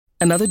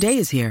Another day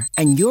is here,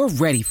 and you're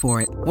ready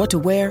for it. What to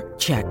wear?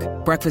 Check.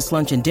 Breakfast,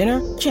 lunch, and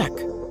dinner? Check.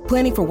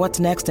 Planning for what's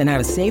next and how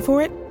to save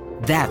for it?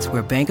 That's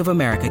where Bank of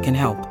America can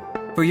help.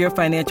 For your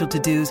financial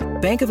to-dos,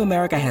 Bank of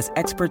America has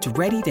experts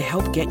ready to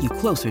help get you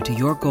closer to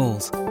your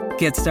goals.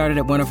 Get started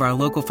at one of our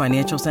local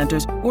financial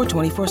centers or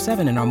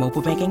 24/7 in our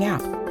mobile banking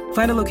app.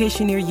 Find a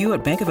location near you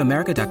at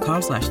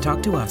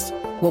bankofamerica.com/talktous.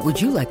 What would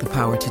you like the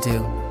power to do?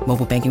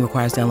 Mobile banking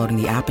requires downloading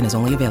the app and is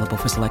only available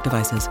for select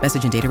devices.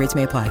 Message and data rates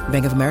may apply.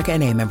 Bank of America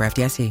N.A., member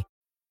FDIC.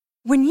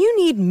 When you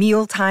need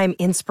mealtime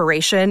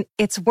inspiration,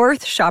 it's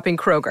worth shopping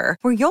Kroger,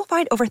 where you'll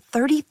find over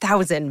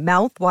 30,000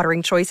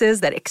 mouth-watering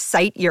choices that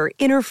excite your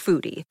inner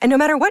foodie. And no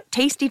matter what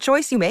tasty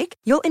choice you make,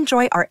 you'll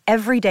enjoy our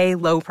everyday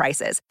low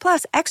prices,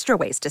 plus extra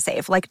ways to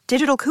save, like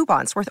digital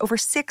coupons worth over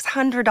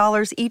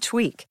 $600 each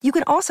week. You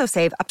can also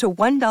save up to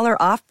 $1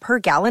 off per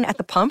gallon at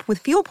the pump with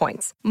fuel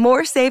points.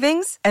 More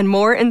savings and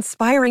more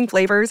inspiring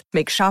flavors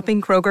make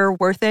shopping Kroger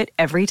worth it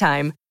every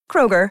time.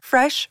 Kroger,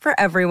 fresh for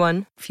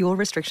everyone. Fuel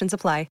restrictions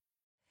apply.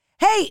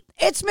 Hey,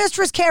 it's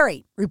Mistress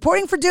Carrie,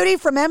 reporting for duty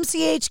from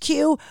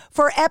MCHQ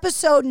for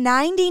episode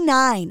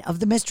 99 of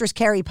the Mistress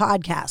Carrie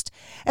podcast.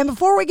 And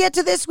before we get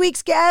to this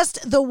week's guest,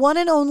 the one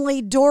and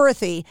only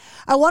Dorothy,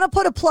 I want to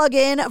put a plug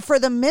in for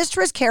the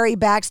Mistress Carrie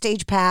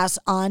Backstage Pass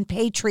on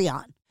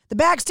Patreon. The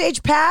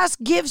Backstage Pass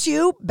gives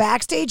you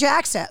backstage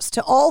access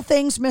to all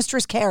things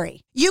Mistress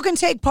Carrie. You can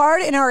take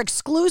part in our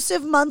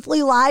exclusive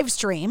monthly live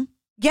stream,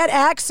 get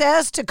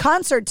access to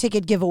concert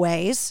ticket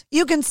giveaways.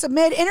 You can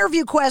submit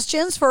interview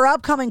questions for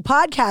upcoming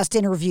podcast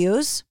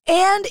interviews.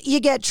 And you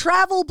get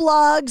travel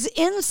blogs,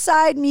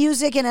 inside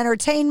music and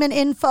entertainment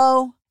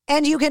info.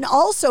 And you can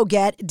also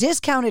get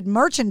discounted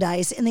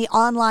merchandise in the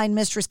online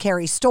Mistress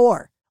Carrie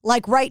store.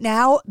 Like right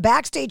now,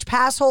 Backstage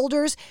Pass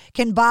holders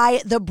can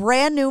buy the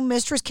brand new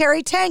Mistress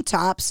Carrie tank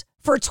tops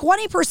for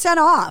 20%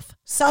 off.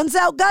 Sun's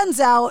out, guns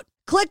out.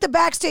 Click the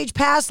Backstage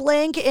Pass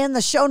link in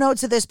the show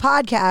notes of this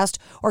podcast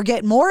or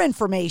get more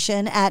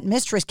information at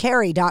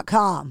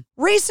mistresscarrie.com.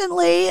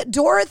 Recently,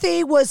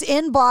 Dorothy was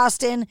in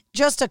Boston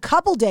just a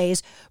couple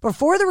days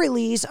before the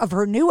release of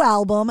her new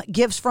album,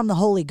 Gifts from the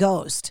Holy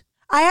Ghost.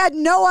 I had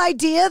no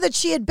idea that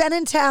she had been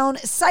in town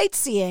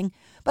sightseeing,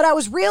 but I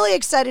was really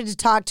excited to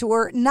talk to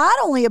her, not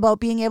only about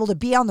being able to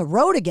be on the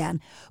road again,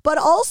 but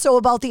also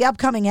about the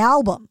upcoming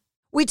album.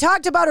 We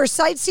talked about her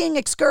sightseeing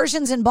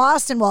excursions in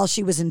Boston while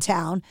she was in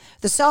town,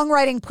 the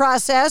songwriting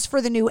process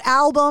for the new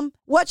album,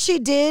 what she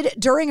did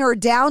during her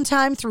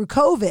downtime through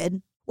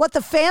COVID, what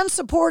the fan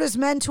support has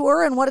meant to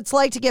her, and what it's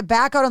like to get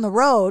back out on the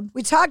road.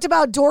 We talked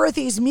about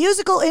Dorothy's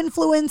musical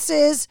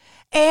influences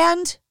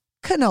and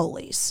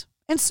cannolis,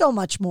 and so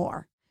much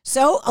more.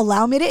 So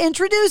allow me to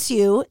introduce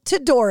you to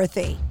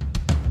Dorothy.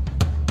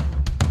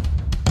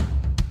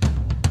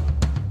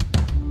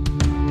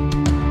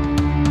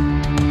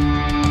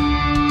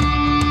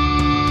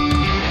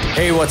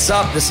 Hey, what's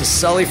up? This is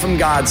Sully from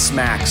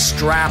Godsmack.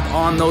 Strap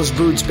on those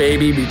boots,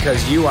 baby,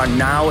 because you are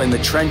now in the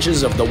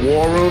trenches of the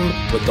war room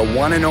with the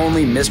one and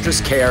only Mistress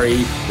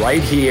Carrie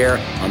right here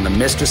on the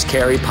Mistress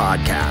Carrie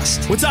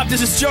podcast. What's up?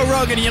 This is Joe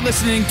Rogan, and you're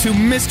listening to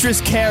Mistress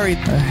Carrie.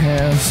 Her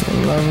hair so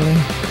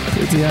lovely,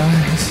 pretty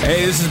eyes.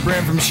 Hey, this is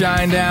Brent from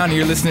Shinedown, and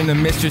you're listening to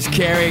Mistress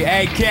Carrie.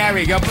 Hey,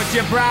 Carrie, go put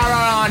your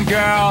bra on,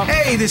 girl.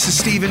 Hey, this is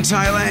Steven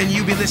Tyler, and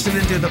you be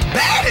listening to the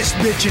baddest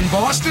bitch in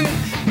Boston,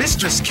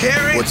 Mistress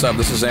Carrie. What's up?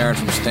 This is Aaron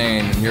from Stain,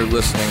 and you're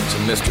listening to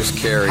Mistress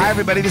Carrie. Hi,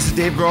 everybody. This is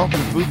Dave Grohl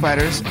from Foo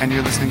Fighters, and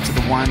you're listening to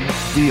the one,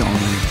 the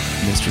only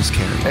Mistress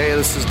Carrie. Hey,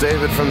 this is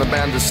David from the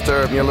band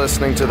Disturbed, and you're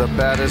listening to the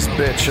baddest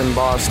bitch in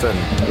Boston,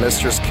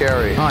 Mistress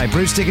Carrie. Hi,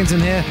 Bruce Dickinson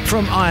here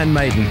from Iron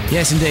Maiden.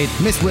 Yes, indeed,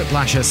 Miss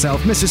Whiplash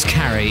herself, Mrs.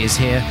 Carrie, is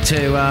here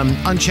to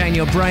unchain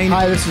your brain.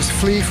 Hi, this is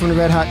Flea from the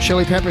Red Hot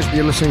Chili Peppers.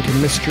 You're listening to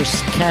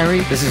Mistress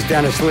Carrie. This is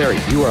Dennis Leary.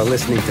 You are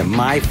listening to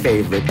my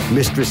favorite,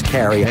 Mistress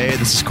Carrie. Hey,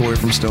 this is Corey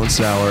from Stone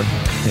Sour,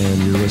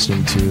 and you're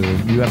listening to,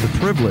 you have the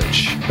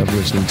privilege of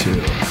listening to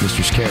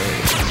Mistress Carrie.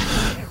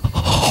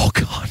 Oh,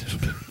 God.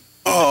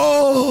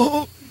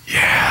 Oh,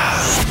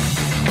 yeah.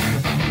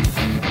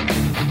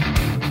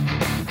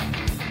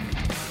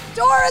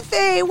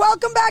 Dorothy,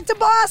 welcome back to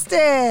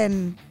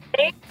Boston.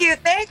 Thank you.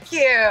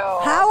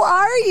 How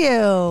are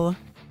you?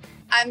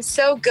 I'm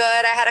so good.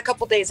 I had a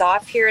couple days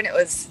off here, and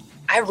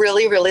I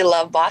really, really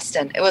love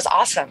Boston. It was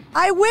awesome.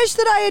 I wish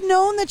that I had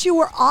known that you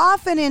were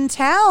off and in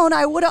town.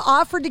 I would have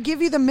offered to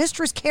give you the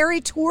Mistress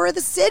Carrie tour of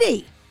the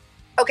city.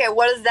 Okay,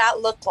 what does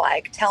that look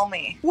like? Tell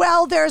me.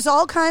 Well, there's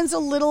all kinds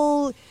of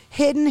little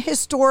hidden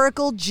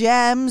historical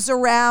gems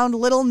around,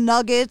 little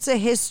nuggets of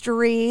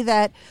history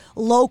that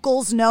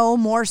locals know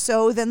more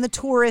so than the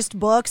tourist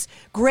books.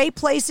 Great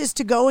places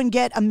to go and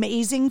get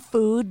amazing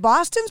food.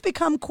 Boston's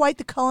become quite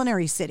the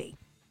culinary city.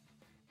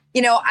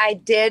 You know, I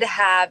did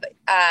have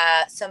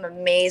some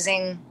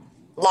amazing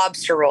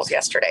lobster rolls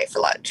yesterday for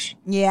lunch.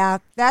 Yeah,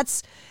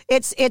 it's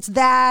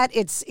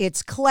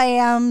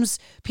clams.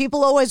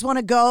 People always want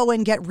to go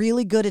and get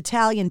really good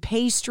Italian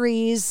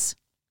pastries.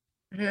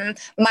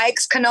 Mm-hmm.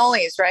 Mike's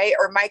Cannolis, right?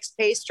 Or Mike's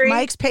Pastry?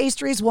 Mike's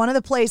Pastry is one of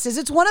the places.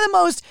 It's one of the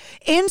most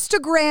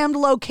Instagrammed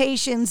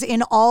locations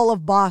in all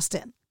of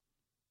Boston.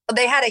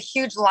 They had a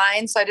huge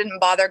line, so I didn't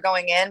bother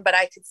going in, but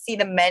I could see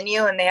the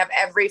menu and they have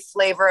every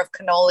flavor of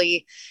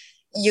cannoli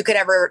you could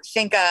ever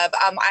think of.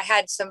 I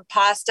had some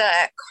pasta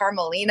at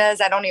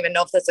Carmelina's. I don't even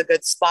know if that's a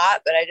good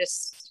spot, but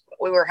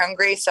we were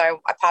hungry. So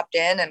I popped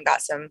in and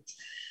got some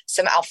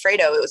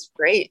Alfredo. It was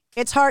great.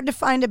 It's hard to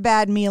find a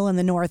bad meal in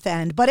the North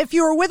End, but if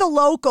you were with a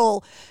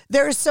local,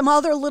 there's some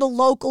other little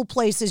local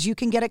places you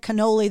can get a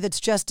cannoli that's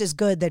just as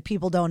good that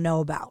people don't know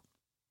about.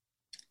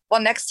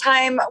 Well, next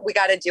time we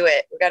got to do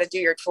it. We got to do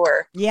your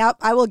tour. Yep.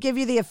 I will give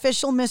you the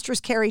official Mistress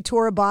Carrie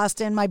tour of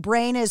Boston. My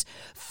brain is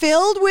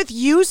filled with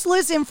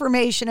useless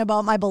information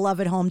about my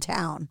beloved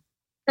hometown.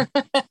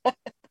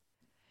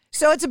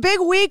 So it's a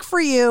big week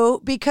for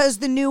you because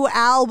the new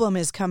album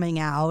is coming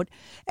out.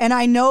 And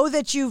I know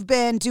that you've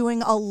been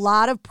doing a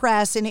lot of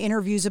press and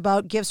interviews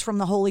about Gifts from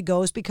the Holy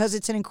Ghost because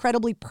it's an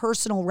incredibly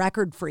personal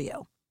record for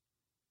you.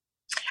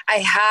 I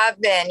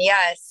have been,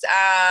 yes.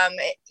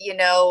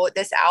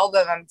 This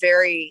album I'm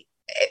very,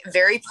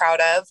 very proud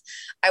of.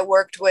 I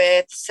worked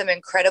with some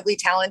incredibly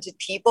talented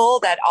people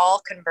that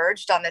all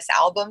converged on this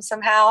album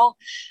somehow.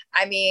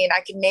 I mean,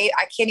 I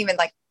can't even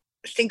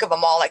think of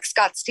them all, like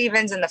Scott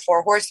Stevens and the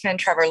Four Horsemen,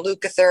 Trevor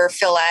Lukather,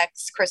 Phil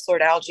X, Chris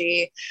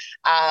Lord-Alge,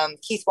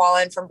 Keith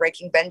Wallen from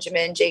Breaking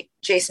Benjamin,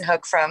 Jason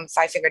Hook from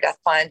Five Finger Death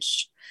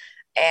Punch.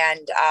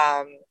 And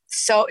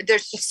so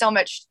there's just so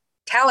much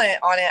talent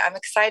on it. I'm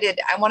excited.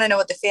 I want to know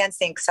what the fans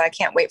think, so I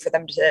can't wait for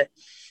them to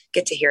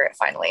get to hear it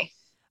finally.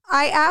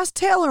 I asked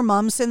Taylor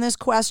Momsen this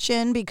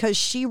question because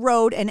she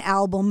wrote an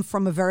album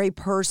from a very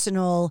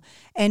personal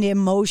and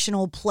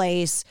emotional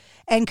place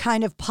and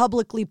kind of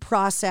publicly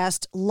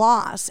processed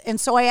loss. And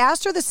so I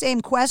asked her the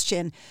same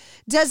question.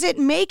 Does it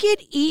make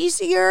it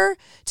easier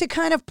to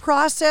kind of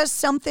process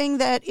something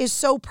that is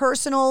so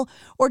personal,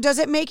 or does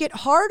it make it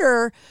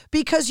harder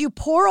because you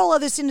pour all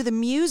of this into the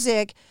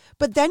music,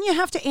 but then you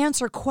have to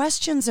answer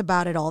questions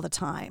about it all the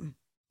time?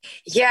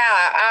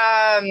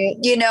 Yeah.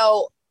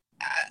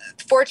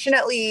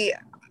 Fortunately,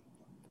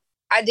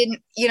 I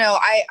didn't,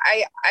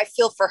 I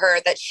feel for her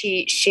that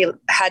she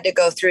had to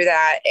go through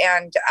that.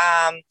 And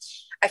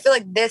I feel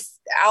like this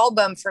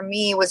album for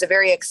me was a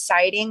very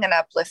exciting and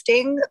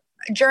uplifting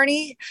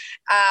journey.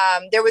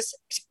 There was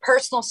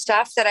personal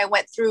stuff that I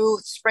went through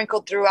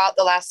sprinkled throughout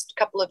the last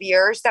couple of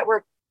years that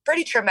were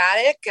pretty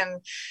traumatic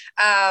and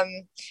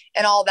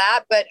all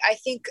that. But I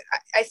think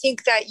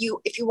that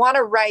if you want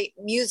to write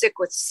music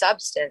with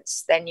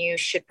substance, then you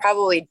should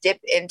probably dip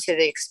into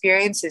the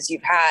experiences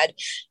you've had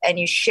and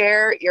you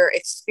share your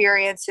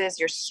experiences,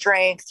 your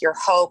strength, your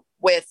hope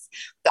with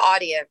the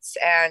audience.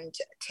 And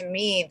to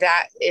me,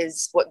 that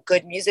is what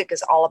good music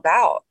is all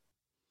about.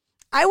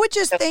 I would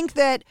just think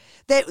that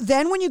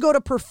then when you go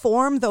to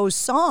perform those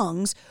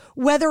songs,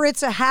 whether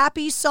it's a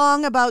happy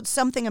song about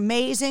something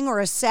amazing or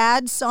a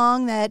sad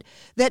song that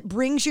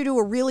brings you to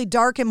a really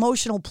dark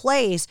emotional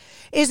place,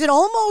 is it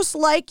almost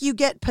like you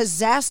get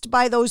possessed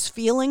by those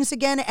feelings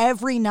again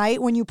every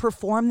night when you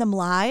perform them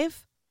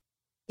live?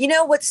 You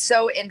know what's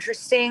so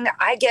interesting?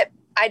 I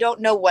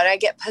don't know what I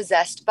get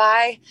possessed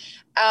by,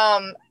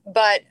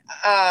 but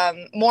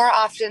more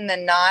often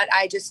than not,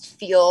 I just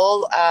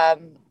feel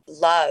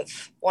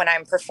love when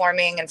I'm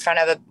performing in front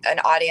of an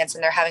audience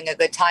and they're having a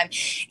good time.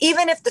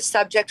 Even if the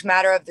subject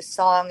matter of the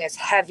song is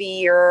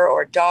heavier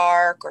or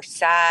dark or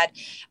sad,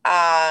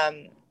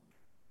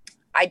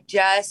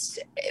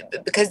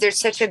 because there's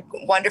such a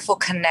wonderful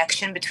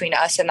connection between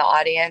us and the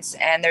audience,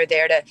 and they're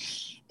there to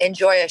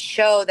enjoy a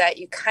show, that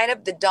you kind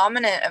of, the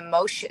dominant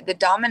emotion, the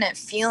dominant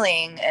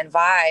feeling and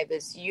vibe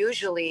is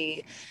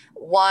usually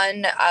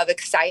one of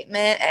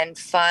excitement and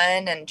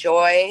fun and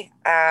joy,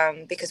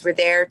 because we're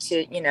there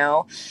to,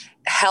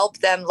 help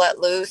them let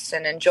loose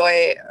and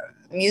enjoy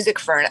music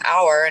for an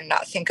hour and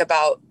not think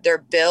about their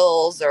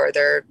bills or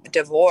their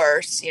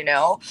divorce,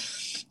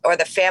 or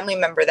the family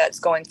member that's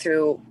going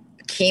through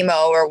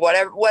chemo or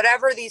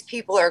whatever these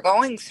people are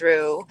going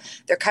through.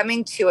 They're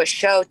coming to a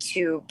show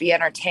to be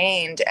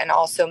entertained and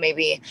also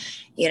maybe,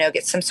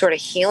 get some sort of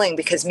healing,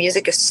 because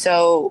music is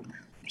so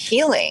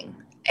healing.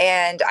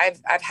 And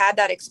I've had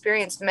that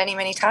experience many,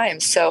 many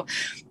times. So,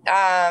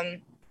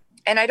 and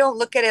I don't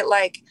look at it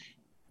like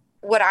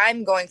what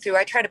I'm going through.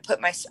 I try to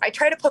put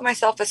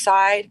myself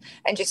aside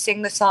and just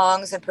sing the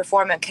songs and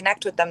perform and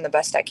connect with them the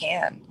best I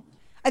can.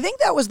 I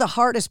think that was the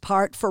hardest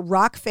part for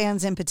rock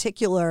fans in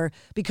particular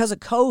because of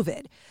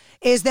COVID,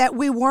 is that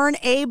we weren't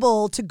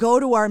able to go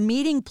to our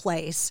meeting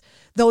place,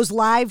 those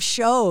live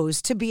shows,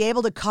 to be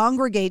able to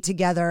congregate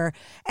together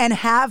and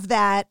have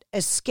that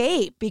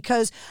escape.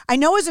 Because I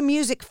know as a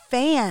music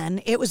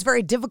fan, it was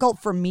very difficult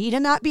for me to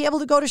not be able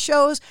to go to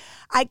shows.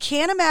 I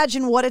can't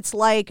imagine what it's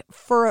like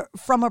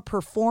from a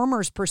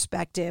performer's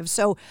perspective.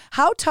 So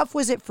how tough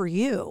was it for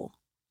you?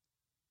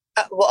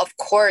 Well, of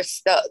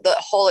course, the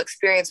whole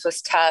experience was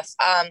tough.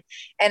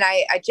 And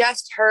I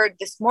just heard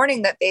this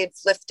morning that they've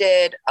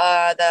lifted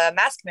the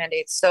mask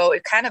mandates. So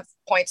it kind of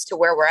points to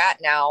where we're at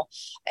now.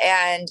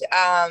 And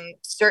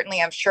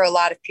certainly, I'm sure a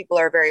lot of people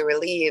are very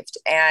relieved.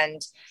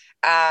 And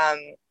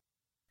I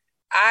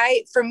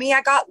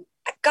got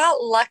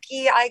got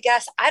lucky, I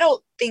guess. I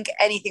don't think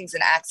anything's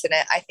an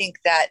accident. I think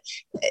that,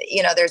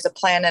 there's a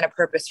plan and a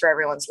purpose for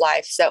everyone's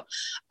life. So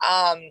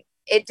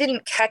it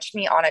didn't catch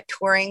me on a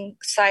touring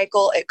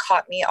cycle. It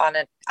caught me on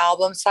an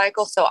album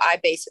cycle. So I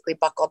basically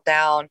buckled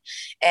down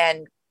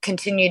and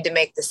continued to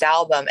make this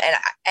album.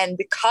 And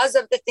because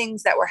of the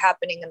things that were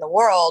happening in the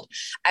world,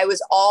 I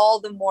was all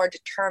the more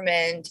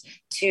determined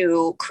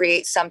to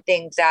create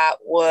something that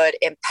would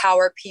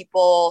empower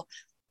people,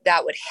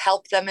 that would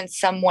help them in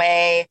some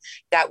way,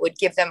 that would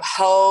give them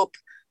hope,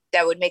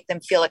 that would make them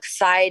feel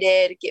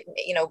excited,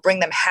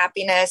 bring them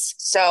happiness.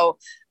 So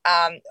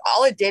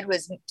all it did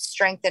was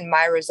strengthen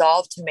my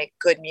resolve to make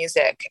good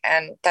music.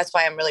 And that's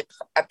why I'm really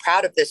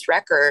proud of this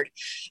record.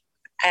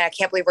 And I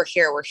can't believe we're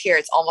here.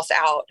 It's almost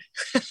out.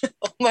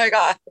 Oh my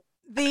God.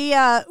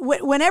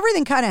 When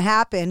everything kind of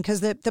happened,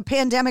 because the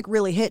pandemic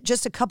really hit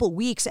just a couple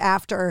weeks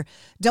after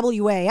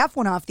WAF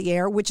went off the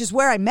air, which is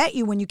where I met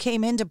you when you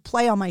came in to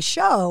play on my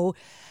show.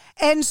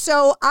 And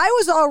so I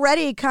was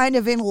already kind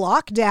of in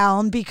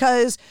lockdown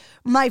because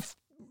my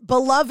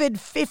beloved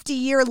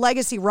 50-year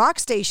legacy rock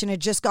station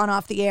had just gone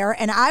off the air,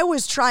 and I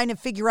was trying to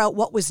figure out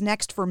what was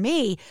next for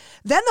me.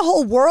 Then the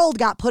whole world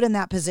got put in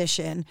that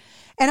position.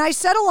 And I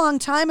said a long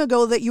time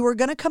ago that you were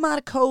going to come out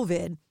of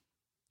COVID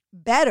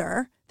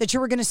better, that you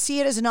were going to see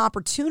it as an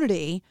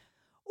opportunity,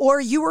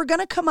 or you were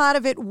going to come out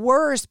of it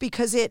worse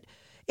because it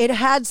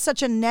had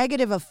such a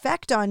negative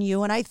effect on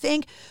you. And I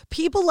think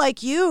people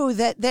like you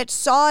that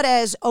saw it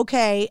as,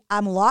 okay,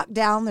 I'm locked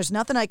down, there's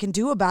nothing I can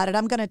do about it,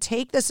 I'm going to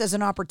take this as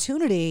an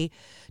opportunity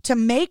to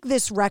make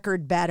this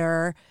record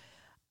better.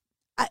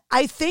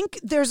 I think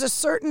there's a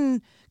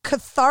certain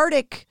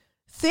cathartic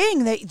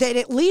thing that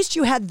at least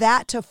you had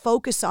that to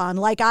focus on.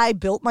 Like, I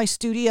built my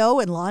studio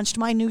and launched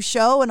my new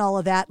show and all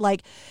of that.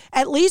 Like,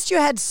 at least you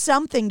had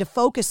something to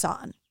focus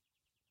on.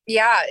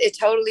 Yeah, it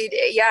totally.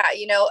 Yeah.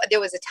 There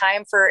was a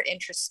time for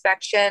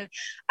introspection.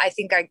 I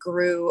think I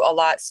grew a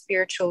lot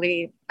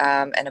spiritually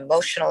and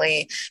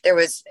emotionally.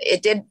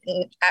 It did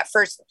at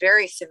first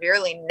very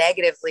severely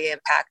negatively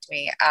impact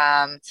me.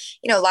 A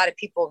lot of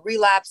people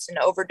relapsed and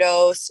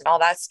overdosed and all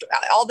that,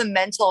 all the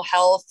mental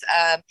health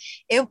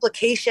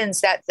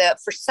implications that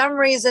for some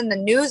reason the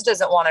news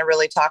doesn't want to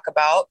really talk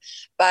about,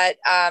 but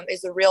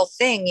is a real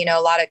thing.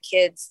 A lot of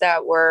kids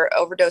that were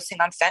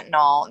overdosing on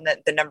fentanyl,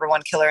 the number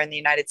one killer in the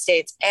United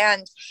States,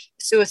 and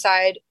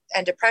suicide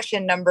and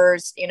depression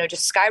numbers,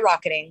 just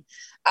skyrocketing.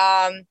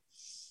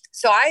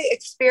 So I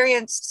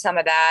experienced some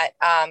of that,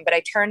 but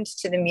I turned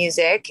to the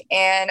music,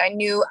 and I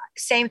knew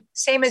same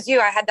as you,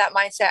 I had that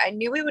mindset. I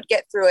knew we would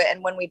get through it.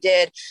 And when we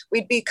did,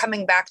 we'd be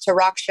coming back to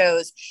rock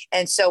shows.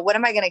 And so what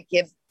am I going to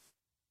give?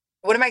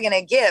 What am I going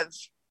to give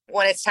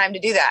when it's time to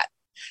do that?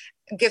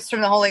 Gifts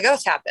from the Holy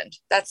Ghost happened.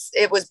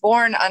 It was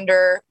born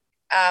under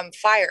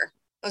fire.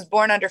 It was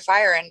born under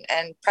fire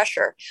and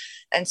pressure.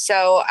 And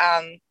so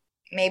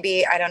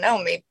maybe, I don't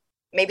know,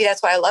 maybe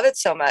that's why I love it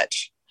so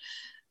much.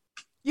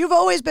 You've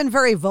always been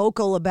very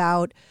vocal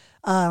about,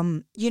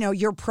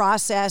 your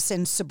process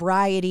and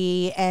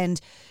sobriety, and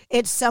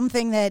it's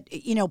something that,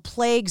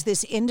 plagues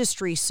this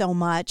industry so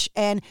much.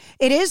 And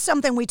it is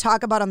something we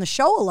talk about on the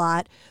show a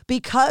lot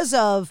because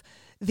of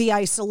the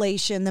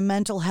isolation, the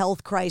mental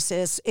health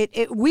crisis.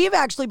 We've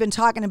actually been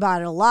talking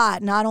about it a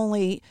lot, not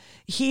only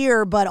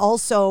here, but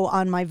also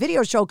on my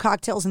video show,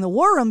 Cocktails in the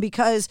War Room,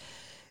 because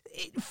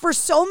for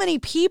so many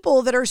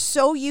people that are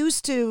so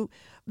used to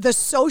the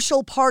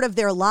social part of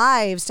their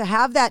lives, to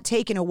have that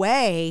taken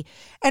away.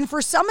 And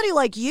for somebody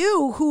like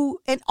you,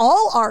 and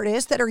all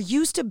artists that are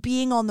used to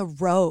being on the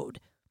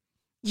road,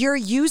 you're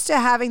used to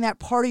having that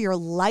part of your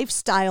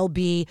lifestyle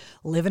be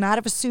living out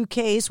of a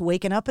suitcase,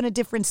 waking up in a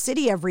different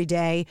city every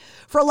day.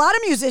 For a lot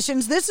of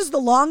musicians, this is the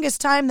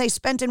longest time they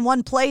spent in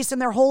one place in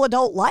their whole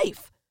adult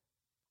life.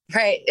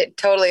 Right. It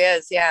totally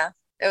is. Yeah.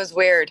 It was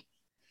weird.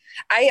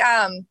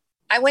 I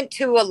went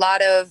to a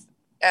lot of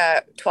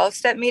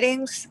 12-step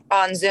meetings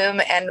on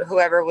Zoom and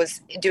whoever was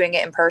doing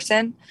it in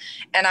person.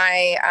 And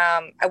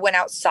I went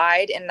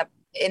outside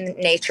in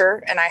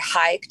nature, and I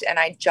hiked and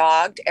I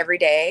jogged every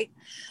day.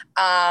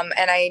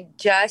 And I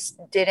just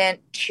didn't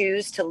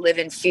choose to live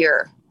in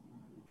fear.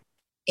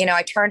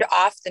 I turned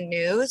off the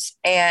news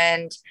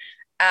and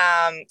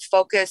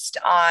focused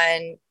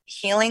on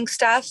healing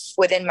stuff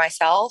within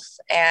myself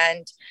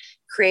and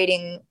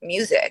creating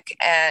music.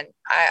 And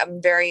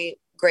I'm very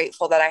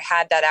grateful that I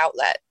had that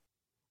outlet.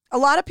 A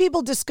lot of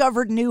people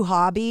discovered new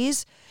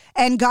hobbies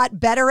and got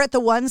better at the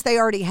ones they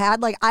already had.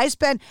 Like I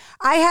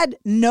had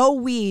no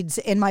weeds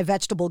in my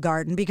vegetable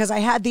garden because I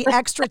had the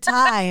extra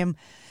time.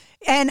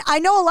 And I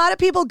know a lot of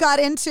people got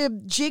into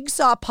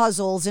jigsaw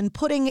puzzles and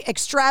putting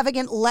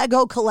extravagant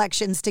Lego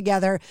collections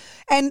together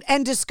and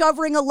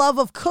discovering a love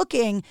of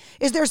cooking.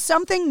 Is there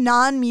something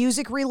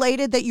non-music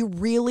related that you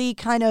really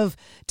kind of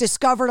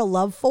discovered a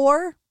love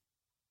for?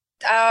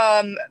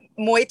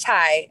 Muay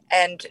Thai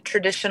and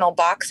traditional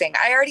boxing.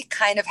 I already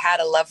kind of had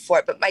a love for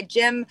it, but my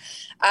gym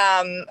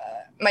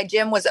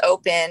was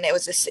open.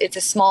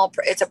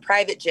 It's a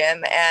private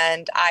gym,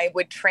 and I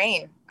would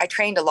train. I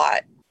trained a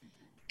lot.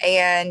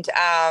 And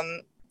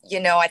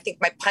I think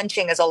my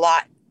punching is a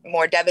lot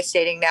more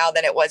devastating now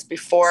than it was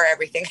before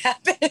everything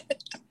happened.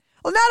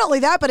 Well, not only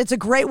that, but it's a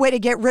great way to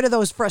get rid of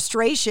those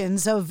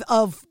frustrations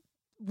of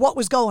what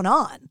was going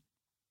on.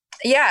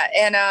 Yeah.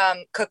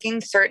 And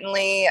cooking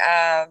certainly,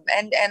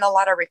 and a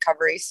lot of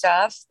recovery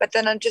stuff, but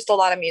then just a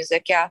lot of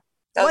music. Yeah.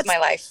 That was my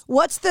life.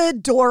 What's the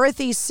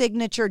Dorothy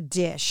signature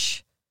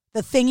dish?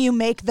 The thing you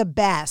make the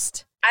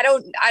best? I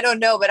don't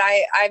know, but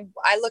I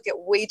look at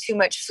way too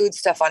much food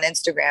stuff on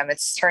Instagram.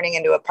 It's turning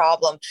into a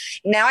problem.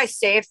 Now I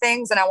save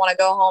things and I want to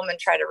go home and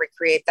try to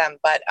recreate them.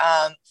 But,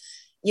 I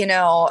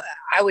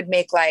would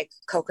make like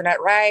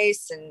coconut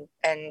rice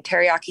and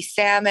teriyaki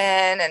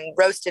salmon and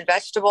roasted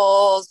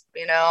vegetables,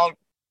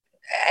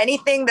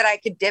 anything that I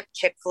could dip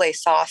Chick-fil-A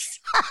sauce,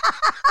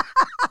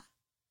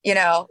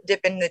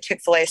 dip in the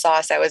Chick-fil-A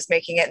sauce. I was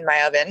making it in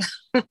my oven.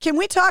 Can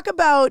we talk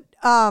about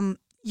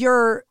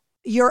your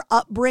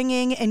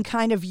upbringing and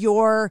kind of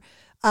your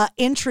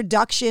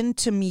introduction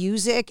to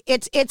music?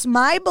 It's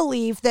my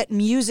belief that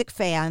music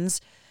fans,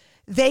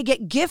 they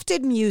get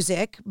gifted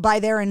music by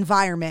their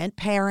environment,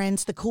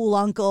 parents, the cool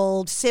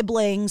uncle,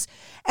 siblings,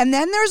 and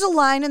then there's a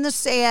line in the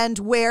sand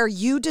where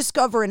you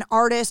discover an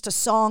artist, a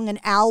song, an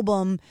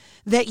album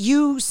that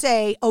you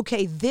say,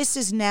 okay, this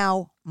is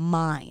now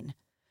mine.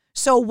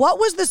 So what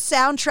was the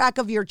soundtrack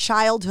of your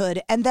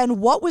childhood? And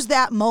then what was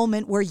that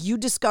moment where you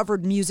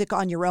discovered music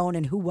on your own,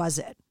 and who was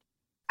it?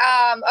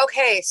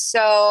 Okay,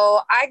 so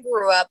I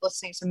grew up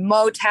listening to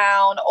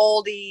Motown,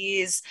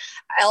 oldies,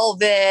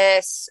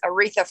 Elvis,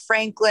 Aretha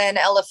Franklin,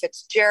 Ella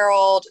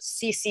Fitzgerald,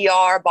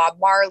 CCR, Bob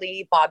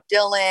Marley, Bob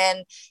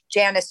Dylan,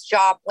 Janis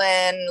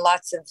Joplin,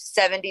 lots of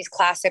 70s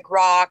classic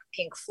rock,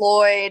 Pink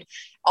Floyd,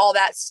 all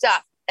that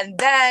stuff. And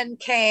then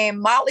came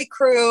Motley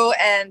Crue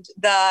and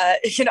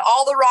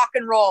all the rock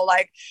and roll,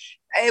 like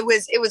it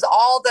was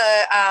all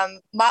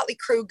the Motley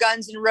Crue,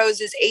 Guns N'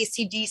 Roses,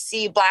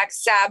 AC/DC, Black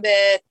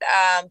Sabbath,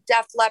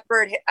 Def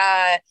Leppard,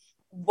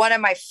 one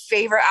of my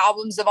favorite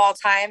albums of all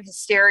time,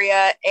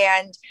 Hysteria,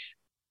 and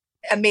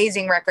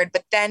amazing record.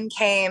 But then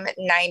came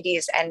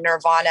 90s and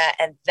Nirvana,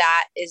 and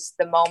that is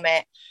the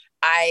moment.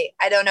 I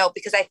don't know,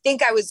 because I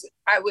think I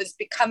was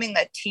becoming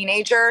a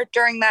teenager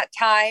during that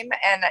time,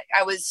 and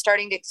I was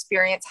starting to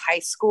experience high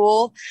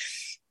school.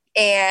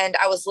 And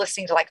I was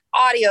listening to like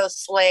Audio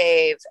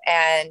Slave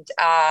and,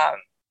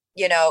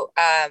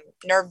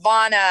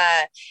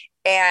 Nirvana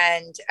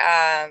and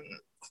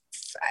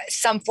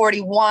Sum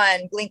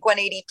 41, Blink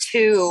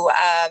 182,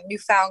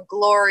 Newfound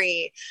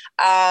Glory.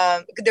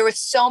 There were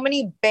so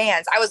many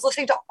bands. I was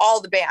listening to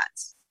all the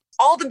bands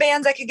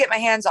I could get my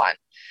hands on.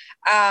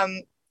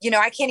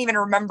 I can't even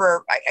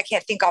remember. I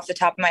can't think off the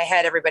top of my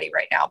head everybody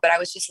right now, but I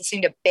was just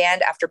listening to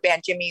band after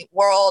band, Jimmy Eat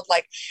World,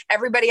 like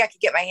everybody I could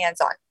get my hands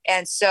on.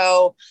 And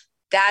so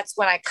that's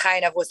when I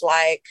kind of was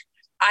like,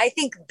 I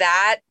think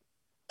that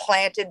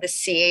planted the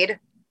seed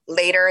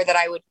later that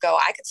I would go,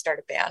 I could start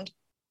a band.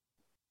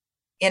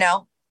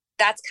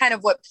 That's kind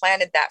of what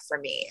planted that for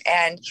me.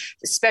 And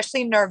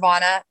especially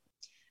Nirvana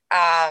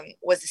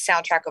was the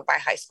soundtrack of my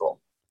high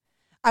school.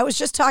 I was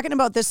just talking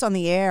about this on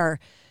the air.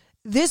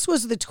 This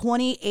was the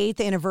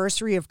 28th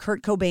anniversary of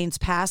Kurt Cobain's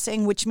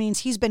passing, which means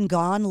he's been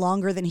gone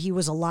longer than he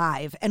was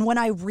alive. And when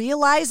I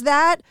realized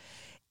that,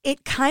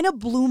 it kind of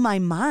blew my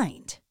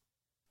mind.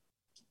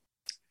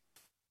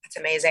 It's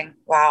amazing.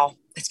 Wow.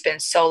 It's been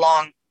so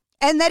long.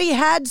 And that he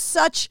had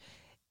such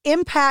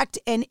impact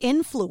and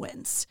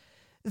influence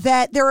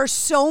that there are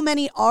so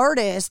many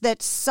artists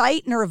that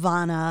cite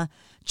Nirvana,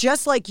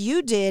 just like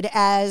you did,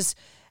 as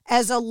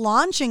a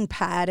launching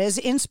pad, as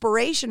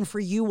inspiration for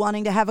you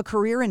wanting to have a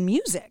career in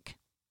music.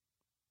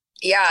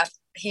 Yeah,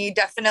 he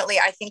definitely,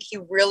 I think he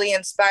really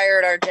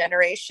inspired our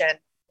generation.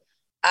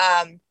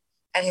 And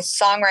his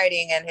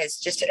songwriting and his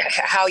just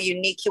how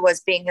unique he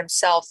was being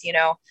himself,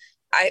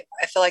 I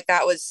feel like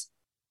that was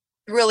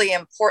really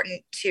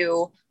important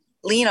to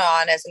lean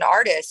on as an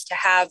artist, to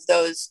have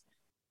those.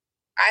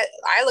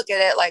 I look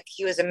at it like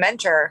he was a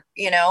mentor,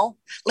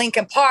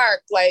 Linkin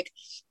Park, like,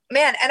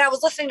 man. And I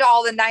was listening to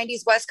all the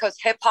 90s West Coast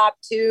hip hop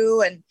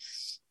too. And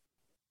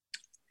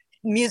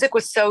music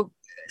was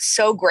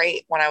so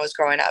great when I was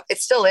growing up. It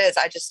still is.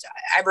 I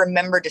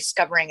remember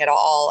discovering it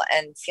all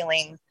and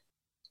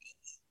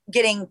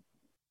getting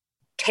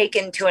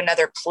taken to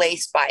another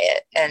place by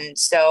it. And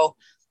so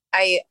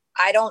I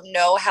don't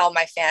know how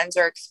my fans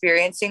are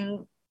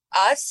experiencing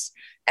us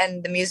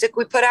and the music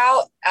we put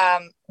out.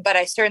 But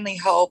I certainly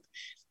hope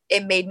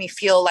it made me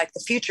feel like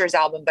the Futures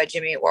album by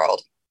Jimmy Eat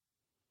World,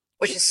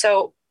 which is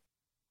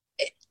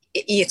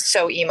it's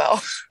so emo,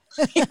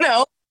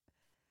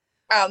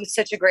 it's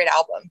such a great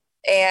album.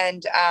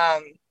 And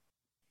I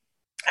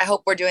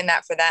hope we're doing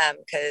that for them,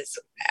 because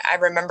I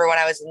remember when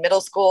I was in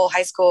middle school,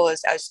 high school,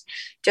 I was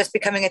just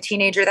becoming a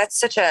teenager. That's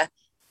such a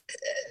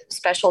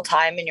special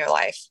time in your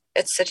life.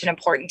 It's such an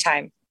important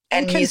time.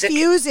 And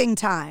confusing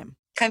time.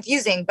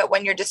 Confusing, but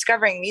when you're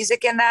discovering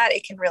music in that,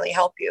 it can really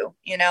help you,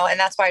 and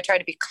that's why I try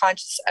to be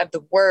conscious of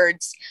the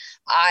words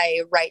I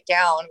write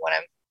down when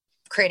I'm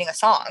creating a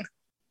song.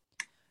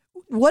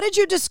 What did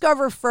you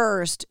discover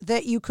first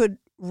that you could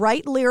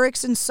write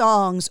lyrics and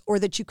songs or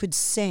that you could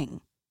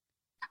sing?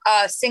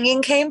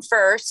 Singing came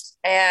first.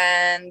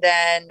 And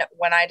then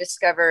when I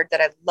discovered that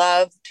I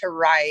loved to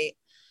write,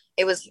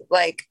 it was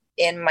like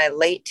in my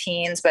late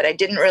teens, but I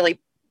didn't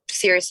really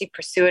seriously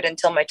pursue it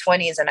until my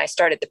 20s, and I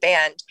started the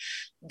band.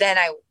 Then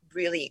I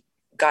really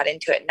got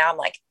into it. Now I'm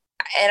like,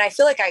 and I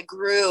feel like I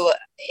grew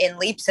in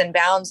leaps and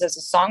bounds as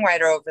a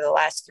songwriter over the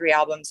last 3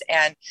 albums.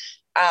 And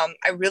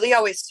I really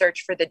always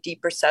search for the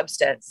deeper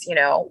substance, you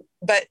know,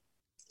 but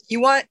you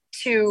want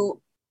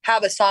to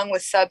have a song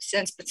with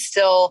substance, but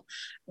still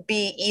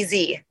be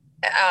easy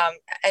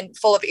and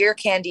full of ear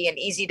candy and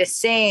easy to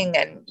sing.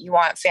 And you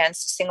want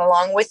fans to sing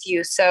along with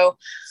you. So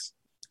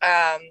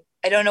I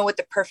don't know what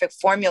the perfect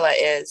formula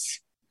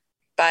is,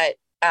 but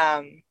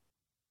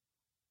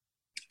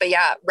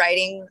yeah,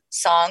 writing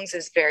songs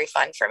is very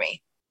fun for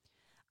me.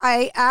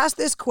 I ask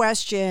this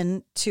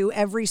question to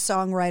every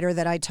songwriter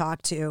that I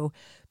talk to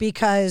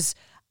because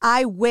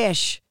I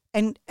wish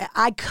and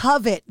I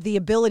covet the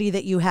ability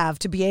that you have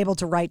to be able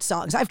to write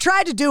songs. I've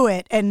tried to do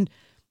it and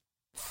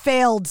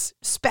failed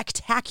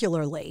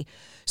spectacularly.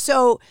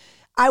 So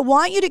I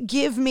want you to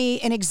give me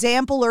an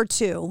example or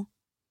two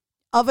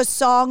of a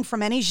song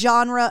from any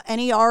genre,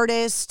 any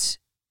artist,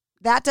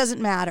 that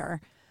doesn't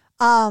matter,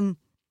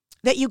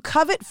 that you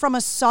covet from a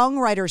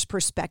songwriter's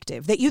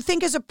perspective, that you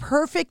think is a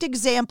perfect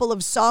example of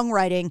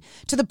songwriting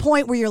to the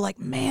point where you're like,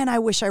 man, I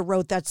wish I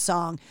wrote that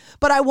song.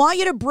 But I want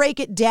you to break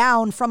it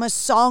down from a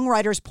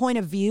songwriter's point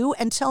of view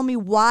and tell me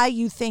why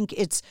you think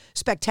it's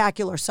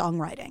spectacular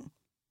songwriting.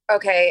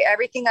 Okay,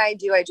 Everything I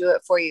Do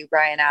It For You,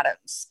 Bryan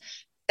Adams.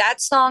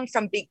 That song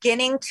from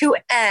beginning to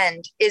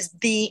end is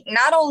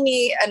not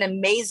only an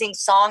amazing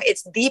song,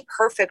 it's the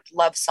perfect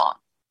love song.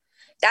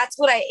 That's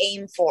what I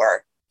aim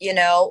for. You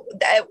know,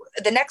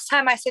 the next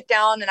time I sit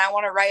down and I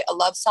want to write a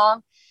love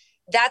song,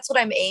 that's what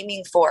I'm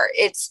aiming for.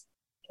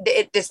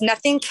 There's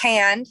nothing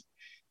canned.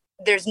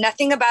 There's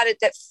nothing about it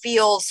that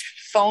feels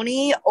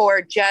phony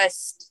or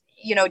just,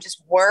 you know,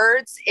 just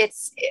words.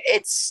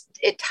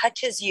 It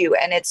touches you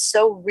and it's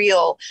so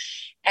real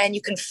and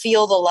you can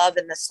feel the love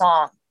in the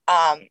song.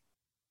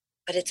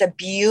 But it's a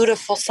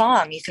beautiful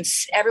song.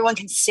 Everyone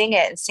can sing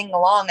it and sing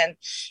along, and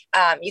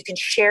you can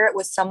share it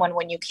with someone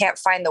when you can't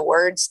find the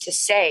words to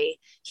say.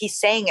 He's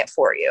saying it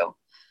for you.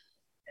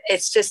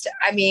 It's just,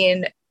 I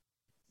mean,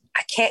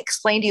 I can't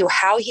explain to you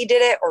how he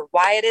did it or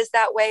why it is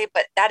that way,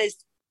 but that is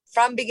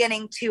from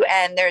beginning to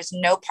end. There's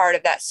no part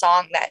of that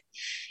song that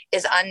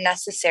is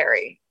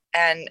unnecessary,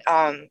 and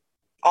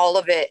all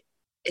of it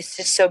is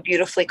just so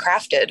beautifully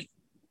crafted.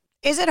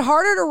 Is it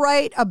harder to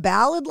write a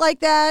ballad like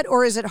that,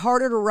 or is it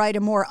harder to write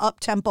a more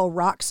up-tempo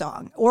rock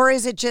song, or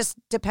is it just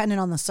dependent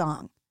on the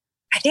song?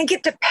 I think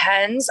it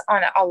depends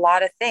on a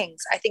lot of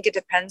things. I think it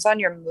depends on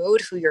your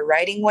mood, who you're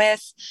writing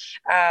with,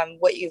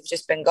 what you've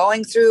just been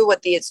going through,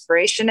 what the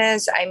inspiration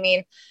is. I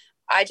mean,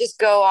 I just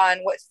go on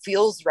what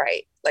feels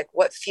right, like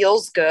what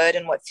feels good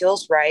and what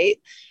feels right.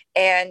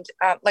 And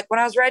like when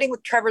I was writing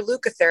with Trevor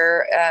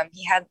Lukather,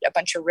 he had a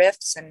bunch of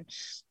riffs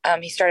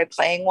and he started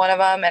playing one of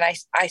them, and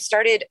I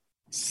started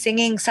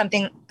singing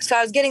something. So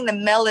I was getting the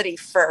melody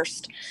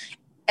first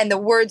and the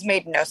words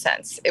made no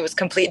sense. It was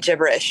complete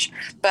gibberish,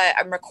 but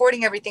I'm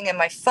recording everything in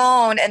my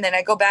phone. And then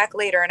I go back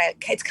later and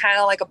it's kind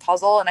of like a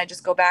puzzle, and I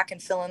just go back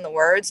and fill in the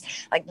words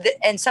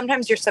and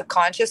sometimes your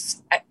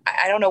subconscious,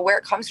 I don't know where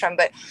it comes from,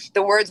 but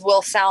the words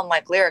will sound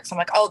like lyrics. I'm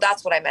like, oh,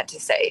 that's what I meant to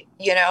say,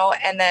 you know?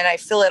 And then I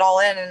fill it all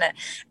in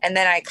and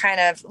then I kind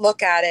of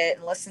look at it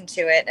and listen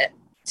to it, and it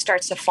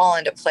starts to fall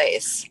into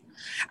place.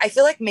 I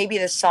feel like maybe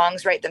the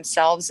songs write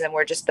themselves and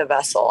we're just the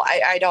vessel.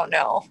 I don't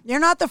know. You're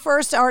not the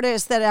first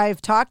artist that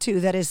I've talked to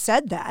that has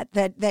said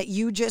that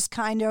you just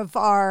kind of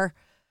are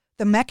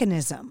the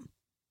mechanism.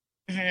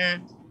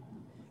 Mm-hmm.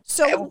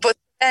 So, but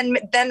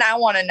then I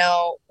want to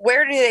know,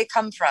 where do they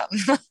come from?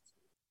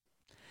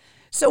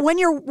 So when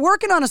you're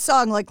working on a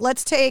song, like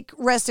let's take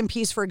Rest in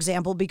Peace, for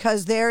example,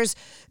 because there's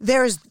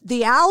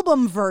the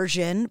album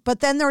version, but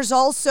then there's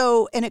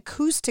also an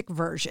acoustic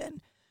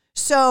version.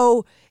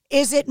 So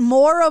is it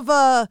more of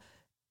a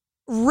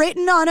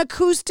written on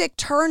acoustic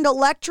turned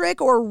electric,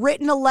 or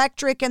written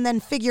electric and then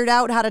figured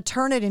out how to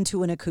turn it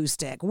into an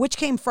acoustic? Which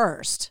came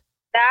first?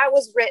 That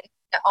was written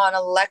on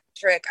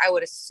electric, I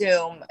would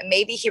assume.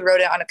 Maybe he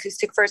wrote it on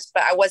acoustic first,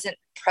 but I wasn't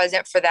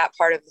present for that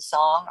part of the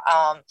song,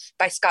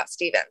 by Scott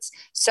Stevens.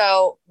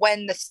 So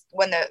when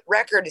the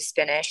record is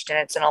finished and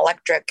it's an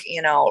electric,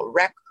 you know,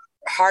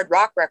 hard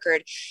rock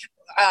record,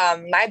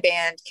 my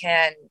band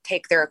can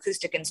take their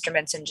acoustic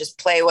instruments and just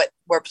play what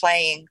we're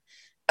playing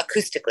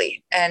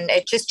acoustically, and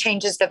it just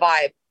changes the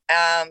vibe.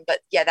 But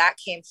yeah, that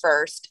came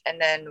first,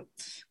 and then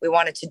we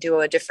wanted to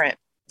do a different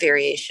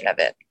variation of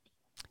it.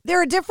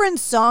 There are different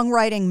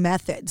songwriting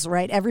methods,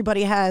 right?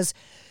 Everybody has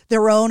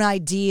their own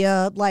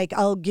idea. Like,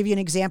 I'll give you an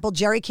example.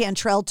 Jerry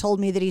Cantrell told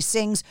me that he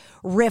sings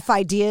riff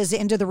ideas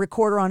into the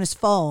recorder on his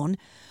phone.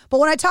 But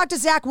when I talked to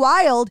Zakk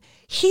Wylde,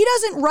 he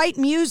doesn't write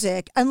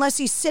music unless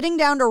he's sitting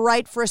down to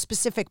write for a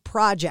specific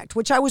project,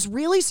 which I was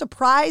really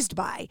surprised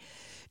by.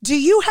 Do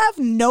you have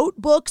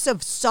notebooks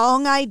of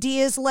song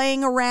ideas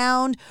laying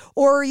around,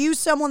 or are you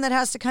someone that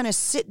has to kind of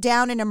sit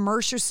down and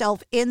immerse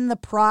yourself in the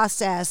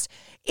process,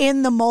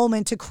 in the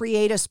moment to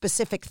create a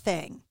specific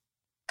thing?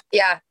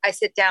 Yeah, I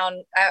sit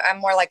down. I'm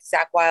more like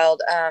Zakk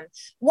Wylde.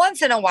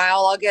 Once in a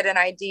while, I'll get an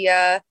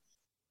idea,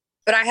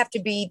 but I have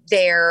to be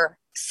there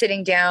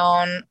sitting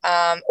down.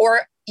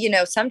 Or,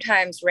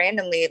 sometimes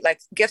randomly, like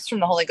Gifts from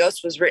the Holy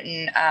Ghost was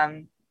written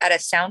at a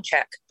sound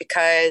check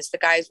because the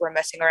guys were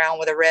messing around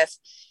with a riff,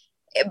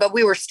 but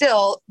we were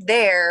still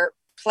there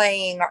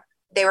playing.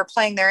 They were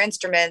playing their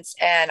instruments,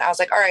 and I was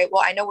like, all right,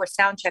 well, I know we're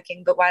sound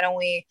checking, but why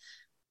don't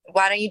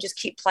you just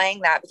keep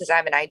playing that, because I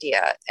have an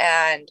idea.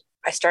 And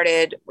I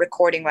started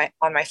recording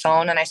on my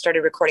phone, and I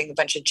started recording a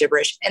bunch of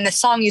gibberish. And the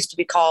song used to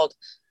be called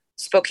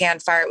Spokane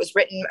Fire. It was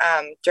written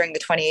during the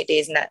 28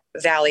 Days in that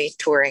Valley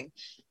touring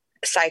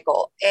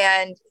cycle.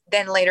 And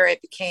then later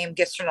it became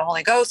Gifts from the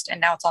Holy Ghost,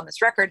 and now it's on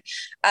this record.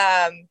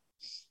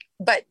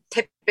 But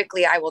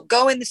typically I will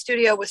go in the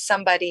studio with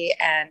somebody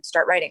and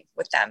start writing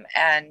with them.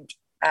 And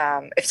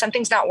if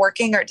something's not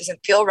working or it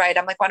doesn't feel right,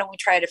 I'm like, why don't we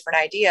try a different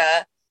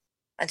idea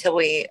until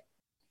we're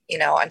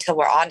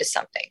on to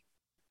something.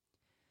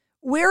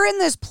 We're in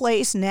this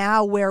place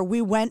now where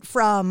we went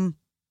from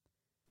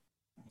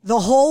the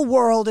whole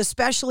world,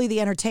 especially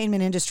the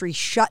entertainment industry,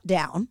 shut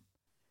down,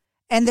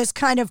 and this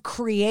kind of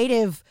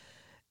creative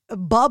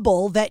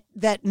bubble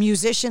that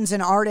musicians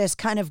and artists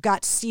kind of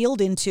got sealed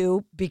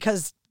into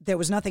because there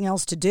was nothing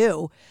else to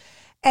do.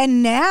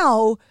 And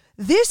now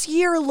this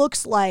year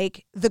looks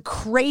like the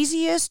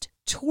craziest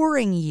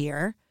touring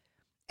year.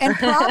 And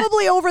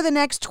probably over the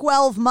next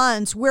 12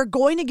 months, we're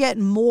going to get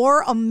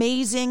more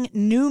amazing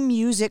new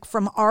music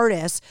from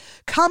artists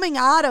coming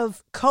out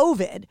of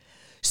COVID.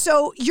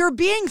 So you're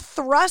being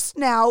thrust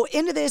now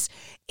into this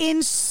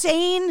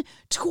insane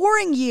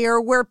touring year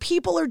where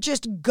people are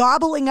just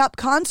gobbling up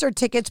concert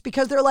tickets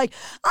because they're like,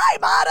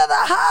 I'm out of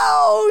the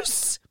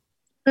house.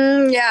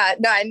 Yeah,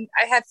 no, I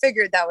had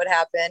figured that would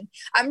happen.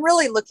 I'm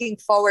really looking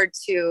forward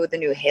to the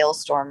new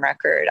Hailstorm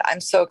record.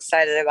 I'm so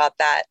excited about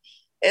that.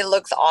 It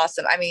looks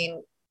awesome. I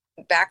mean,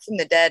 Back from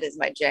the Dead is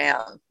my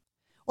jam.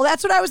 Well,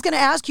 that's what I was going to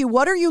ask you.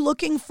 What are you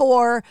looking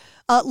forward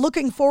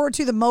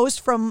to the most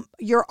from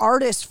your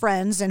artist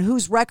friends, and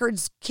whose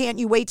records can't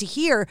you wait to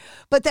hear?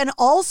 But then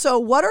also,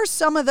 what are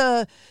some of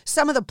the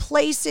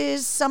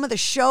places, some of the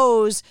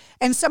shows,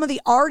 and some of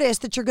the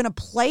artists that you're going to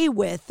play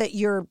with that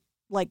you're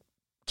like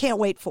can't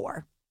wait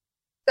for?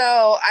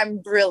 So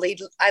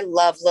I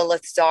love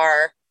Lilith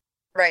Czar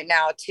right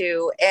now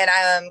too, and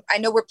I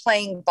know we're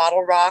playing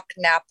Bottle Rock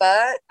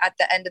Napa at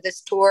the end of this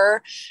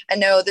tour. I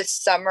know this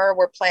summer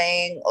we're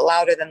playing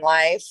Louder Than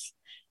Life,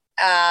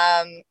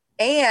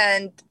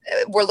 and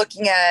we're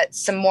looking at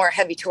some more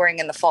heavy touring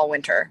in the fall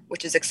winter,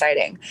 which is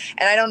exciting.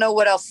 And I don't know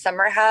what else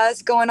summer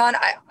has going on.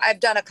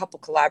 I've done a couple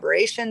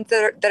collaborations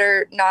that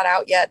are not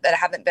out yet, that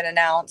haven't been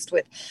announced,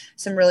 with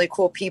some really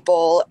cool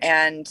people,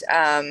 and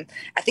I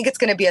think it's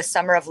going to be a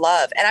summer of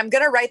love, and I'm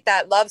going to write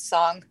that love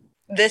song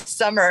this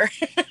summer.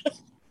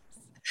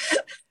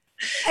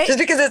 Just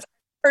because it's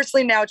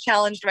personally now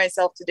challenged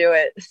myself to do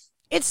it.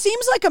 It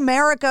seems like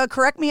America,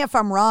 correct me if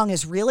I'm wrong,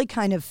 has really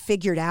kind of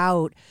figured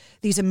out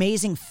these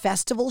amazing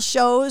festival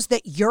shows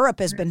that Europe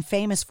has been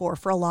famous for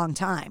a long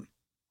time.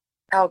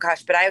 Oh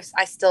gosh, but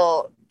I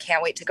still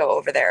can't wait to go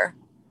over there.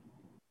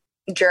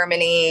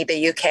 Germany,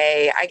 the UK.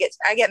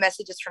 I get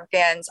messages from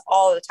fans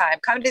all the time.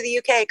 Come to the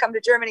UK, come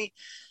to Germany,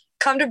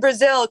 come to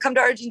Brazil, come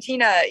to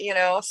Argentina,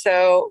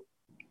 so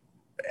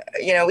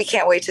we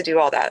can't wait to do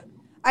all that.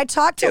 I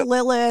talked to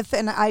Lilith,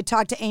 and I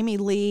talked to Amy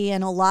Lee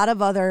and a lot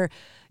of other,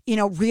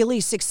 really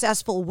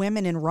successful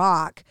women in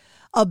rock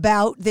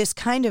about this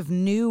kind of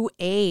new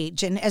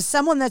age. And as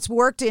someone that's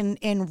worked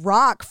in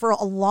rock for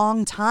a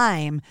long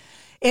time,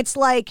 it's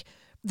like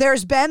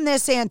there's been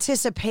this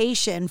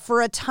anticipation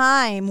for a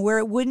time where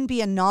it wouldn't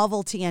be a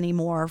novelty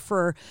anymore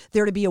for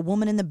there to be a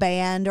woman in the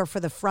band, or for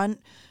the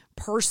front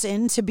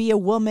person to be a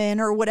woman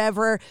or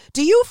whatever.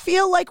 Do you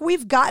feel like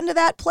we've gotten to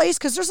that place?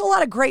 Because there's a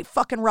lot of great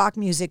fucking rock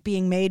music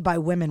being made by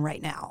women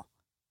right now.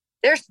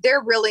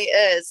 There really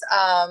is.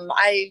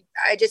 I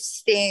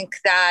just think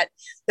that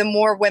the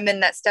more women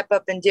that step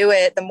up and do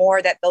it, the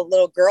more that the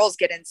little girls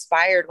get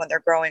inspired when they're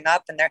growing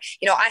up. And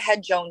I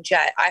had Joan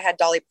Jett, I had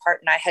Dolly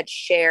Parton, I had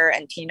Cher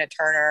and Tina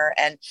Turner,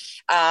 and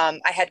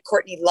I had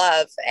Courtney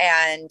Love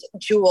and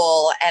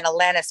Jewel and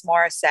Alanis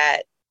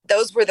Morissette.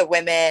 Those were the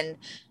women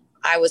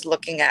I was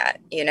looking at,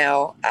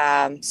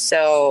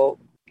 so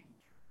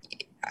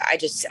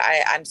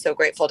I'm so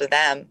grateful to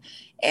them.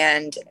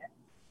 And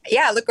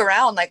yeah, look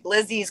around, like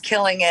Lizzie's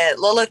killing it.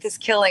 Lilith is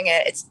killing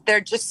it.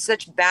 They're just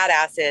such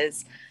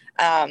badasses.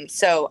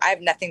 So I have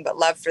nothing but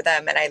love for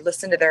them. And I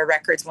listen to their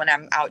records when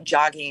I'm out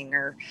jogging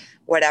or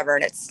whatever.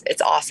 And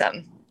it's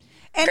awesome.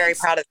 And very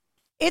proud of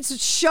them.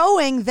 It's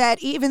showing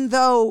that even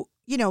though,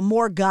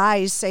 more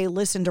guys say,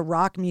 listen to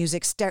rock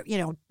music,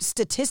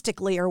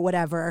 statistically or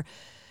whatever,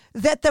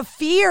 that the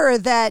fear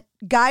that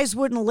guys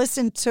wouldn't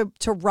listen to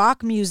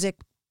rock music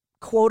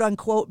quote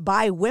unquote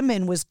by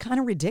women was kind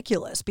of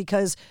ridiculous,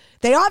 because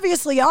they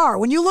obviously are.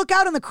 When you look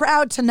out in the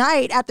crowd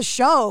tonight at the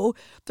show,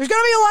 there's going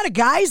to be a lot of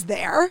guys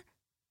there.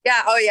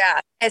 Yeah. Oh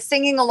yeah. And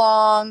singing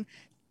along,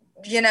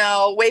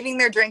 waving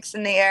their drinks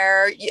in the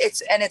air.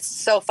 It's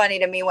so funny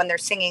to me when they're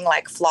singing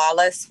like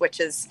Flawless, which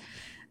is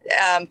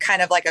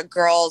kind of like a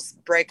girls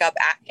breakup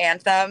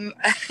anthem.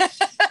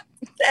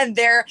 And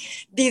they're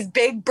these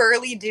big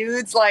burly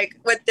dudes like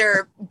with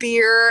their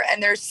beer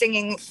and they're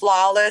singing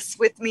Flawless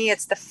with me.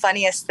 It's the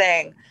funniest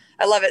thing.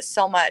 I love it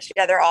so much.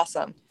 Yeah, they're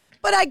awesome.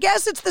 But I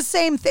guess it's the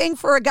same thing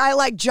for a guy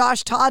like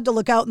Josh Todd to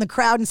look out in the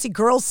crowd and see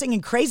girls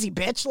singing Crazy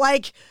Bitch.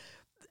 Like,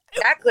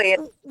 exactly.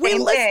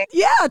 Same thing.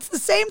 Yeah, it's the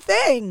same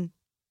thing.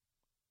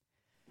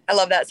 I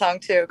love that song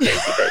too, Crazy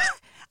Bitch.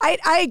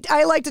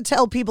 I like to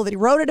tell people that he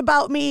wrote it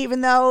about me, even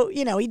though,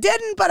 he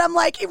didn't. But I'm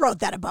like, he wrote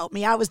that about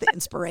me. I was the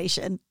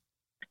inspiration.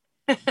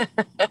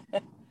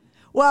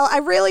 Well, I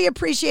really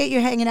appreciate you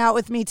hanging out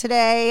with me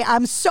today.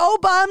 I'm so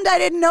bummed I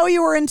didn't know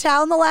you were in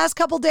town the last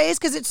couple days,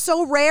 because it's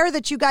so rare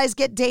that you guys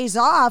get days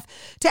off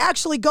to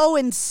actually go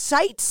and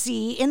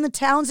sightsee in the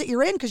towns that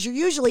you're in, because you're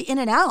usually in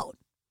and out.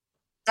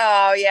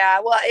 Oh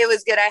yeah, well, it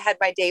was good. I had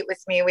my date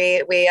with me.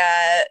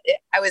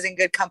 I was in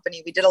good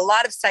company. We did a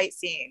lot of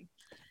sightseeing.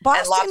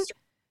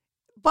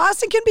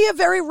 Boston can be a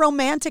very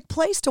romantic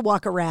place to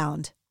walk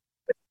around.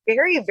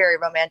 Very, very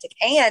romantic.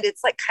 And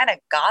it's like kind of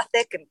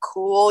gothic and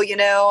cool,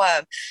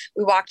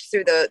 we walked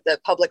through the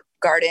public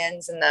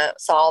gardens and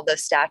saw all the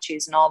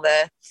statues and all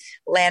the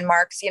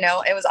landmarks,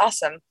 it was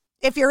awesome.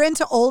 If you're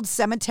into old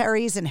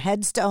cemeteries and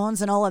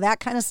headstones and all of that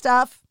kind of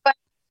stuff. But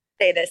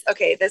say this.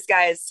 Okay, this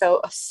guy is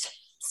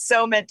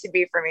so meant to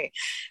be for me.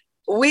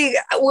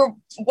 We're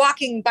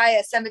walking by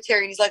a cemetery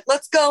and he's like,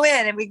 let's go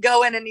in. And we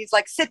go in and he's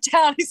like, sit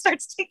down. He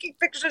starts taking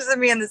pictures of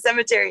me in the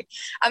cemetery.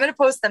 I'm going to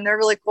post them. They're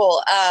really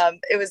cool.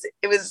 It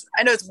was,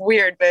 I know it's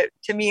weird, but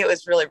to me, it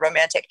was really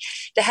romantic.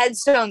 The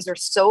headstones are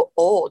so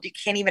old. You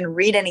can't even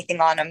read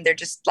anything on them. They're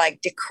just like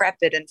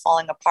decrepit and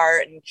falling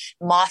apart and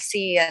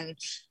mossy and,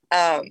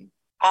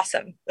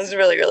 awesome. This is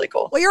really, really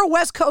cool. Well, you're a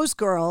West Coast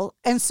girl.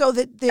 And so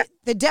the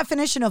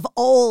definition of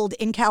old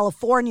in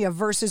California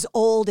versus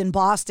old in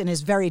Boston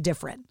is very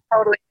different.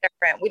 Totally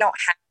different. We don't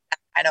have that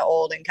kind of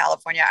old in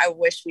California. I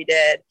wish we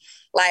did.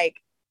 Like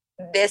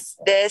this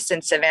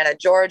in Savannah,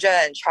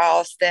 Georgia and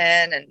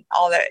Charleston and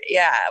all that.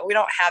 Yeah, we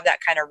don't have that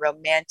kind of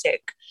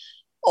romantic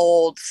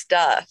old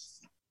stuff.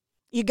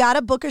 You got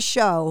to book a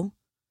show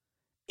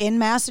in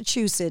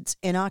Massachusetts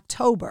in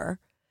October.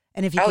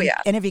 And if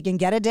you can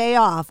get a day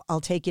off, I'll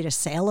take you to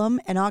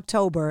Salem in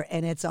October,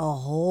 and it's a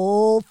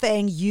whole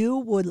thing. You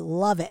would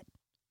love it.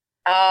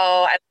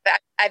 Oh,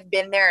 I've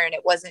been there, and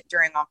it wasn't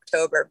during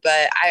October,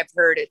 but I've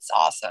heard it's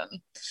awesome.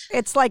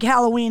 It's like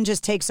Halloween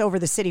just takes over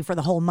the city for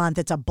the whole month.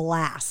 It's a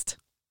blast.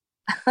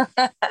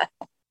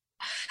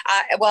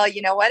 Well,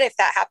 you know what? If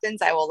that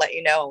happens, I will let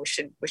you know.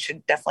 We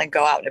should definitely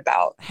go out and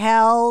about.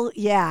 Hell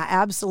yeah,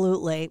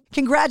 absolutely.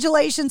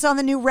 Congratulations on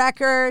the new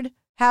record.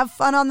 Have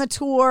fun on the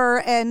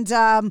tour. And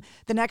the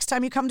next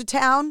time you come to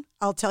town,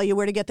 I'll tell you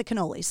where to get the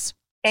cannolis.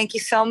 Thank you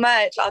so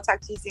much. I'll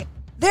talk to you soon.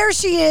 There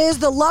she is,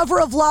 the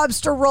lover of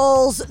lobster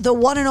rolls, the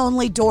one and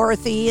only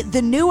Dorothy.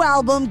 The new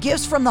album,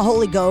 Gifts from the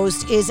Holy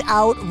Ghost, is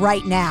out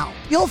right now.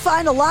 You'll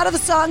find a lot of the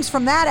songs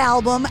from that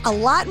album, a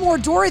lot more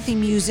Dorothy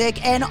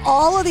music, and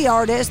all of the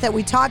artists that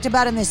we talked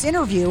about in this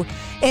interview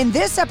in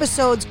this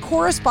episode's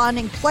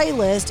corresponding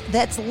playlist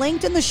that's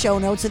linked in the show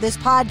notes of this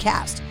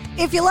podcast.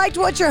 If you liked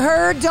what you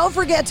heard, don't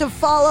forget to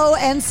follow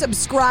and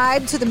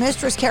subscribe to the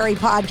Mistress Carrie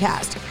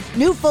podcast.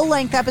 New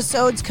full-length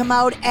episodes come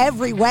out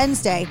every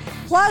Wednesday.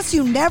 Plus,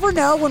 you never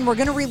know when we're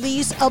going to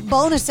release a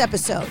bonus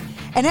episode.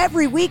 And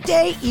every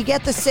weekday, you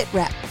get the Sit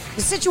Rep.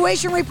 The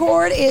Situation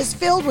Report is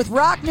filled with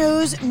rock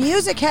news,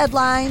 music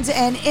headlines,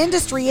 and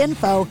industry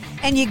info,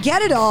 and you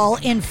get it all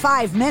in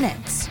 5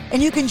 minutes.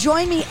 And you can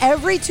join me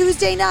every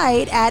Tuesday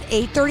night at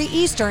 8:30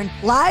 Eastern,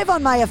 live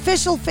on my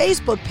official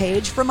Facebook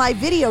page for my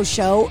video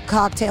show,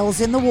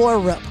 Cocktails in the War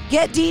Room.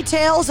 Get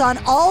details on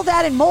all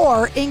that and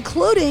more,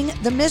 including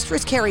the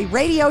Mistress Carrie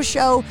radio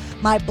show,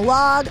 my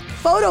blog,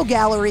 photo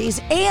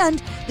galleries,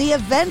 and the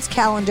events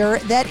calendar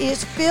that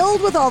is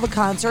filled with all the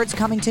concerts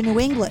coming to New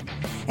England.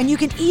 And you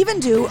can even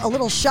do a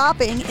little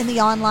shopping in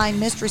the online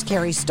Mistress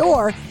Carrie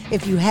store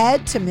if you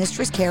head to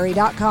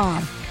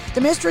mistresscarrie.com.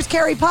 The Mistress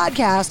Carrie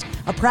Podcast,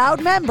 a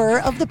proud member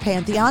of the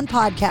Pantheon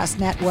Podcast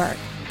Network.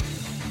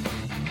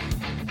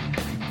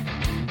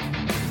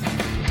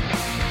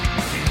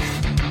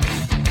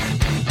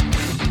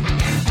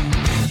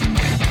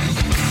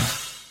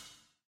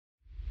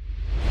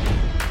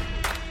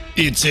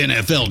 It's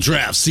NFL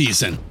draft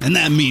season, and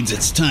that means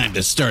it's time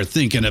to start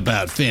thinking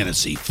about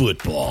fantasy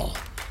football.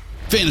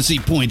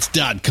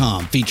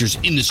 FantasyPoints.com features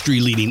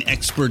industry-leading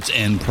experts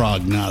and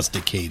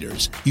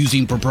prognosticators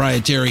using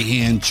proprietary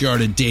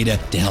hand-charted data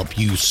to help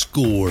you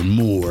score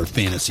more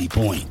fantasy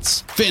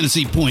points.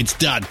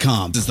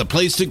 FantasyPoints.com is the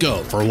place to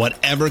go for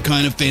whatever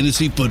kind of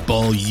fantasy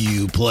football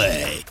you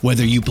play.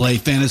 Whether you play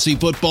fantasy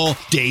football,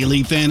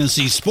 daily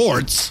fantasy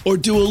sports, or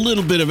do a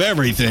little bit of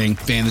everything,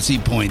 Fantasy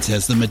Points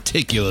has the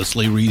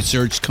meticulously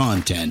researched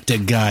content to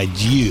guide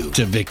you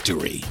to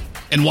victory.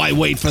 And why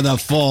wait for the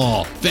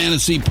fall?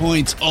 Fantasy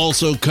Points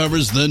also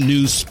covers the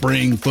new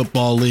spring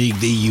football league,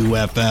 the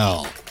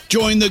UFL.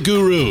 Join the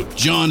guru,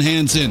 John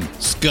Hansen,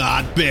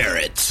 Scott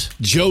Barrett,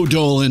 Joe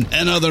Dolan,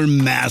 and other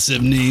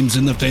massive names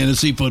in the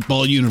fantasy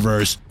football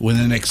universe with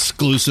an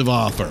exclusive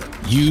offer.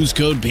 Use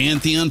code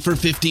Pantheon for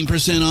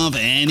 15% off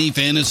any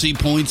Fantasy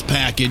Points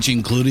package,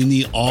 including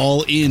the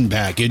all-in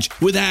package,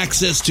 with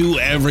access to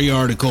every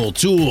article,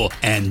 tool,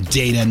 and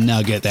data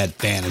nugget that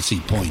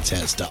Fantasy Points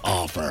has to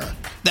offer.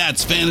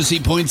 That's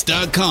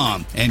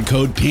FantasyPoints.com and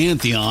code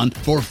Pantheon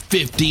for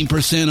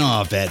 15%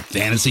 off at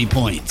Fantasy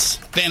Points.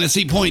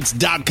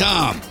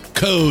 FantasyPoints.com,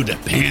 code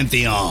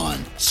Pantheon.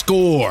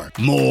 Score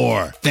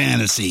more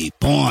fantasy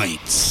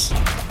points.